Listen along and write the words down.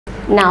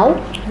Now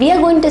we are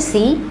going to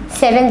see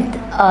seventh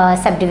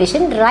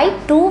subdivision.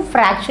 Write two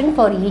fractions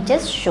for each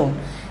as shown.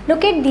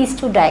 Look at these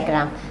two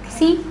diagrams.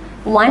 See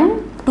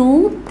 1,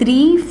 2,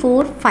 3,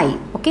 4,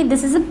 5. Okay,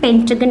 this is a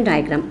pentagon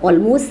diagram,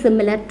 almost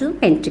similar to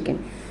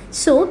pentagon.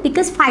 So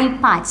because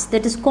 5 parts,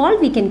 that is called,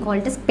 we can call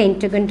it as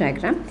pentagon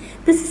diagram.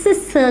 This is a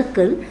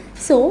circle.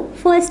 So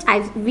first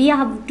we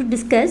have to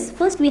discuss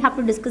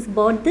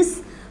about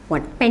this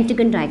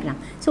pentagon diagram.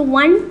 So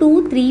 1,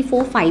 2, 3,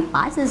 4, 5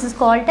 parts. This is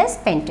called as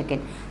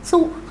pentagon.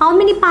 So how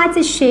many parts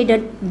is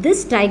shaded?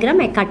 This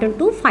diagram I cut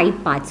into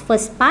 5 parts.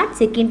 First part,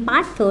 second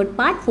part, third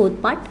part,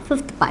 fourth part,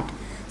 fifth part.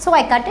 So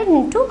I cut it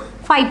into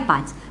 5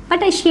 parts.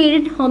 But I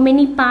shaded how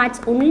many parts?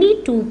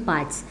 Only 2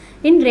 parts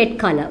in red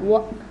color.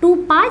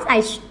 2 parts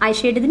I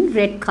shaded in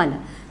red color.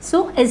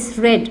 So is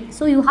red.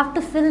 So you have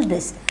to fill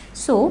this.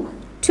 So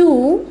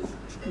 2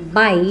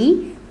 by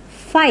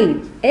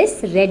 5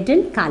 is red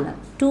in color.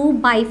 2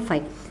 by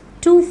 5.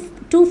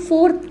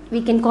 2/4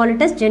 we can call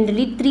it as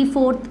generally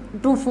 3/4,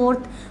 2/4,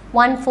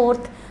 1/4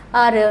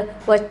 or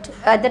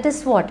that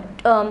is what?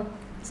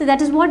 So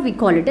that is what we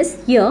call it as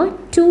here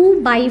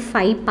 2 by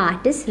 5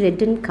 part is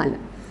red in color.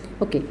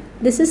 Okay,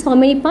 this is how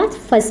many parts?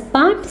 First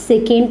part,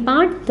 second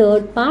part,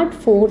 third part,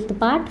 fourth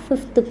part,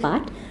 fifth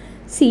part.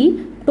 See,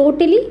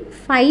 totally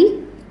 5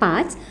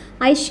 parts.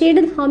 I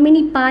shaded how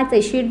many parts? I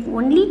shaded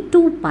only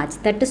 2 parts.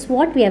 That is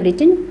what we have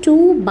written.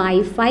 2 by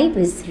 5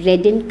 is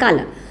red in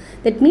color.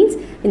 That means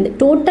in the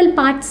total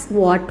parts,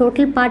 what?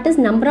 Total part is,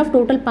 number of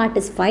total part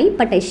is 5,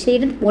 but I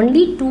shaded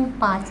only 2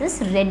 parts is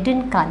red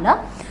in color.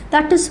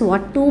 That is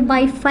what? 2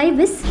 by 5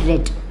 is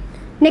red.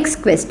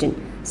 Next question.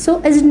 So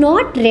is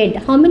not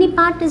red. How many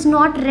part is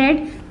not red?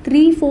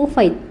 3, 4,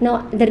 5. Now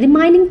the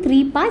remaining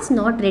 3 parts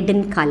not red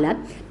in color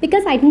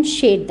because I didn't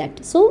shade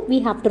that. So we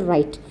have to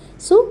write.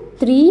 So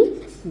 3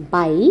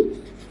 by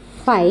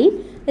 5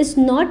 is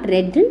not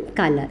red in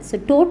color. So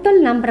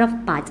total number of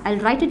parts.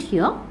 I'll write it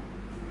here.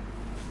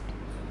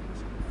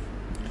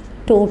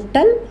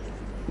 Total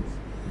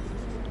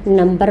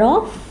number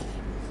of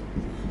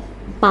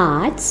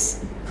parts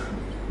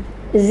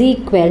is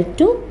equal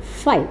to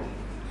 5.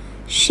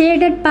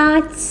 Shaded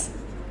parts,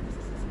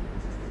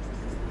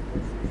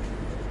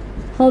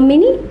 how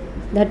many?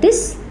 That is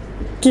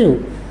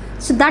 2.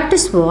 So that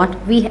is what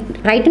we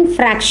write in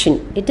fraction.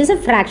 It is a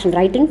fraction.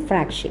 Write in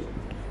fraction.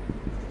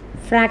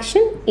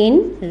 Fraction in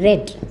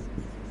red.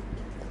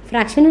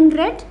 Fraction in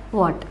red,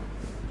 what?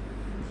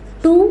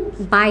 2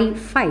 by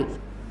 5.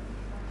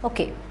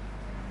 Okay.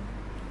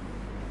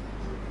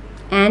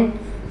 And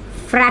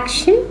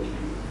fraction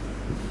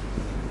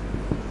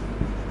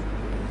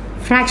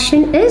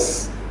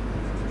is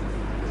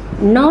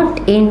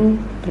not in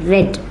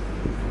red.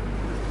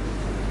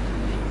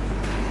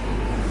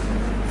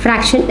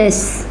 Fraction is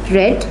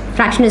red.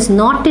 Fraction is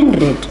not in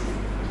red.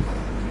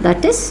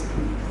 That is,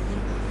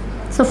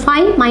 so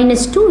 5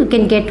 minus 2, you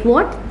can get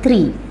what?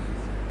 3.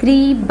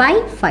 3 by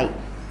 5.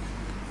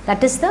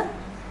 That is the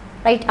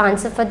right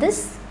answer for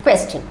this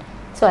question.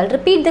 So I'll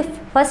repeat the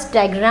first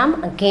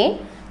diagram again.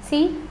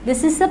 See,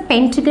 this is a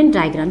pentagon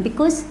diagram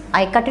because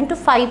I cut into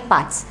 5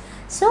 parts.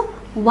 So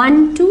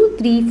 1, 2,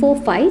 3, 4,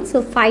 5.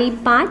 So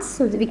 5 parts.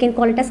 So we can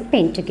call it as a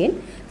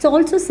pentagon. It's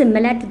also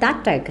similar to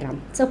that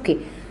diagram. It's okay.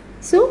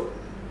 So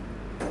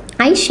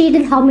I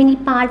shaded how many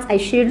parts? I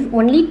shaded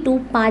only 2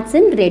 parts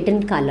in red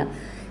in color.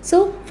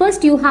 So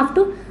first you have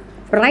to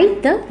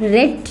write the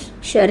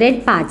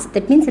red parts.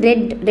 That means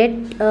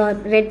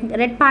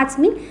red parts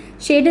mean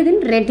shaded in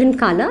red in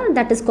color.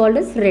 That is called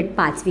as red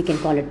parts, we can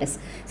call it as.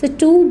 So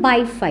 2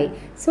 by 5.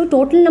 So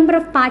total number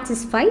of parts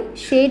is 5.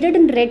 Shaded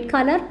in red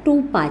color,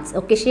 2 parts.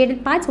 Okay,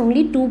 shaded parts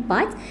only 2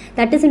 parts.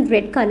 That is in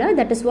red color.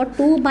 That is what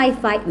 2 by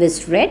 5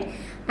 is red.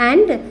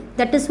 And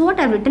that is what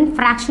I have written.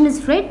 Fraction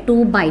is red,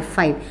 2 by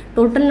 5.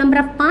 Total number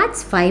of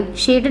parts 5.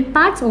 Shaded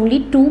parts only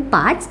 2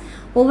 parts.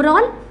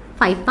 Overall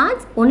 5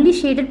 parts. Only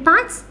shaded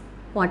parts,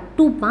 what?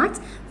 2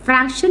 parts.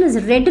 Fraction is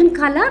red in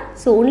color,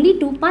 so only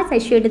 2 parts I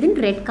shaded in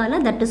red color.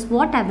 That is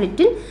what I have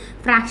written.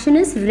 Fraction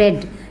is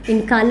red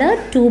in color,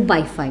 2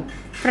 by 5.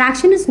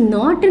 Fraction is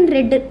not in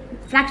red.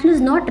 Fraction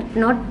is not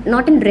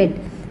in red.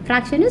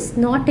 Fraction is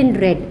not in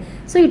red.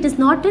 So it is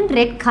not in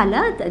red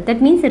color. That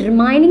means the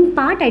remaining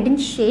part I didn't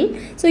shade.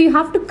 So you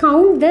have to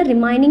count the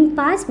remaining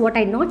parts what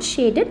I not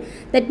shaded.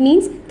 That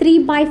means 3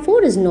 by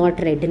 4 is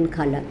not red in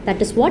color.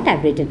 That is what I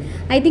have written.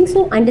 I think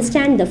so.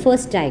 Understand the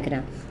first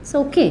diagram.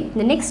 So okay,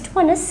 the next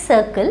one is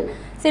circle.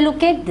 So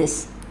look at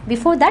this.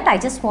 Before that, I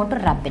just want to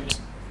rub it.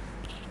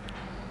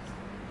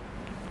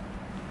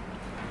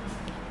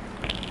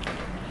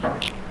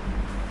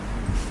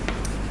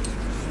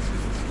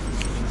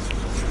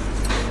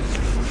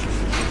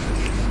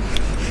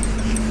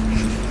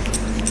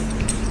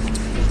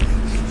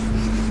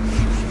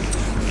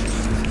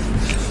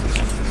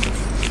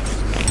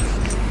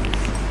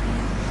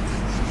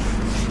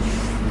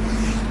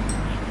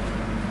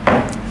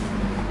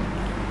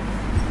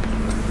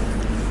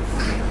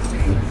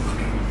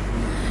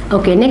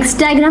 Okay, next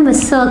diagram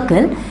is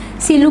circle.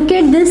 See, look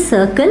at this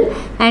circle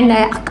and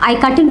I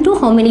cut into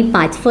how many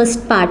parts?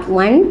 First part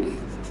 1,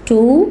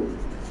 2,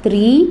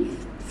 3,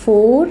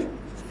 4,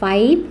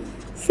 5,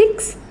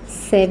 6,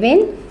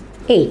 7,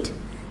 8.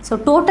 So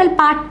total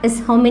part is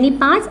how many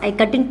parts? I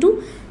cut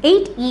into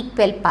 8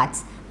 equal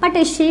parts. But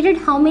I shaded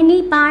how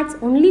many parts?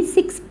 Only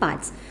 6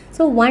 parts.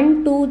 So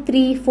 1, 2,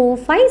 3, 4,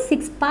 5,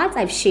 6 parts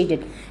I've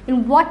shaded.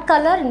 In what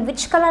color? In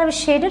which color I've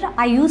shaded?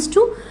 I used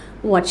to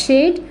what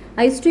shade?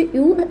 I used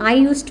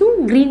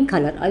to green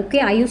color. Okay,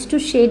 I used to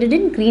shade it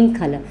in green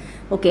color.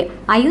 Okay,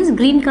 I use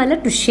green color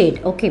to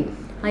shade. Okay,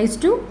 I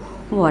used to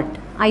what?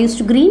 I used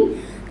to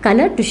green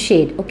color to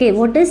shade. Okay,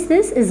 what is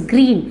this? Is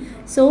green.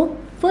 So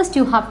first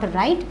you have to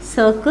write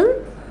circle.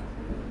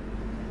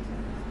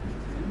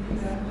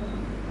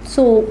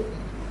 So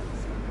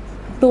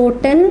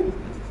total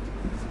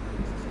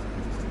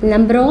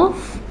number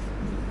of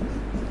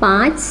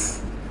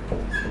parts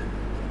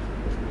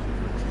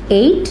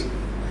 8,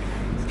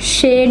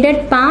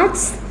 shaded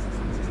parts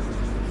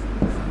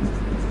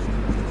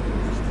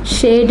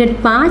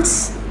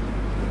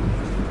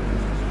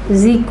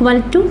is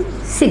equal to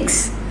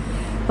 6.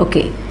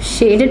 Okay,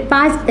 shaded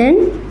parts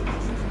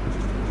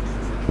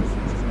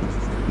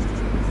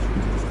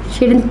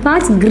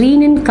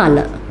green in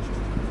color.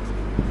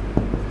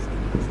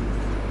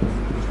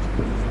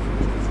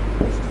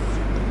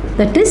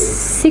 That is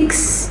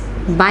 6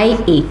 by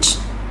 8.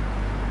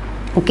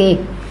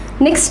 Okay,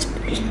 next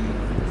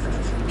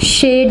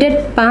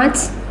shaded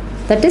parts,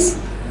 that is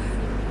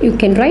you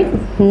can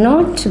write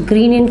not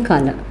green in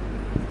color,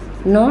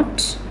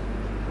 not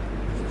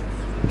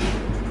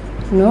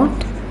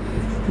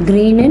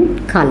green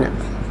in color,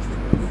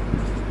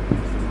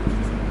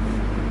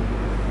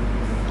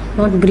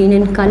 not green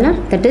in color.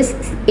 That is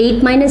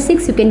 8 minus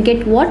 6, you can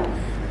get what?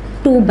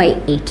 2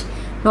 by 8.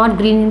 Not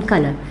green in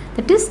color,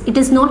 that is it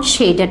is not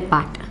shaded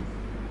part,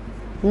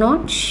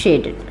 not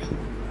shaded.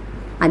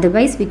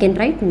 Otherwise we can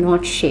write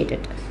not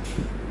shaded.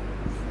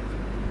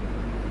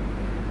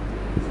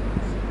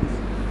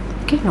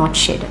 Okay, not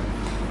shaded.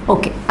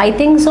 Okay, I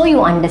think so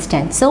you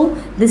understand. So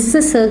this is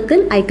a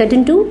circle. I cut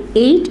into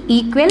 8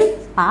 equal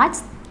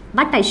parts,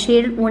 but I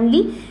shaded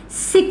only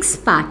 6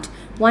 parts.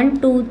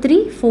 1, 2,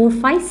 3, 4,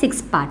 5,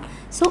 6 parts.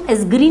 So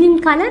as green in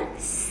color,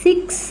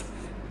 6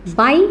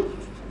 by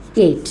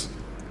 8.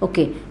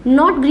 Okay,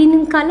 not green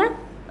in color,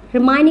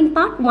 remaining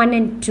part 1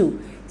 and 2.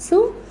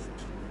 So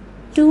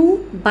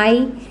 2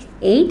 by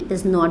 8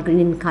 is not green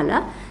in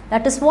color.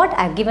 That is what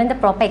I have given the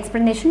proper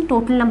explanation.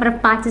 Total number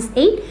of parts is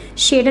 8,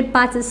 shaded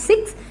parts is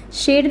 6,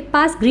 shaded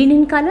parts green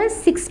in color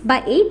 6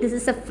 by 8. This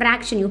is a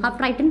fraction. You have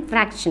to write in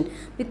fraction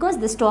because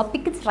this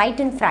topic is write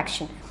in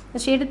fraction. The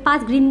shaded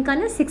parts green in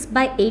color 6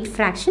 by 8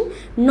 fraction,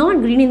 not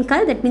green in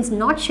color, that means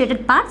not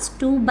shaded parts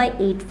 2 by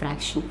 8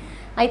 fraction.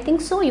 I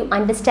think so you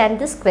understand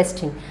this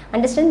question.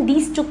 Understand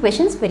these two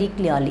questions very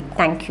clearly.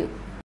 Thank you.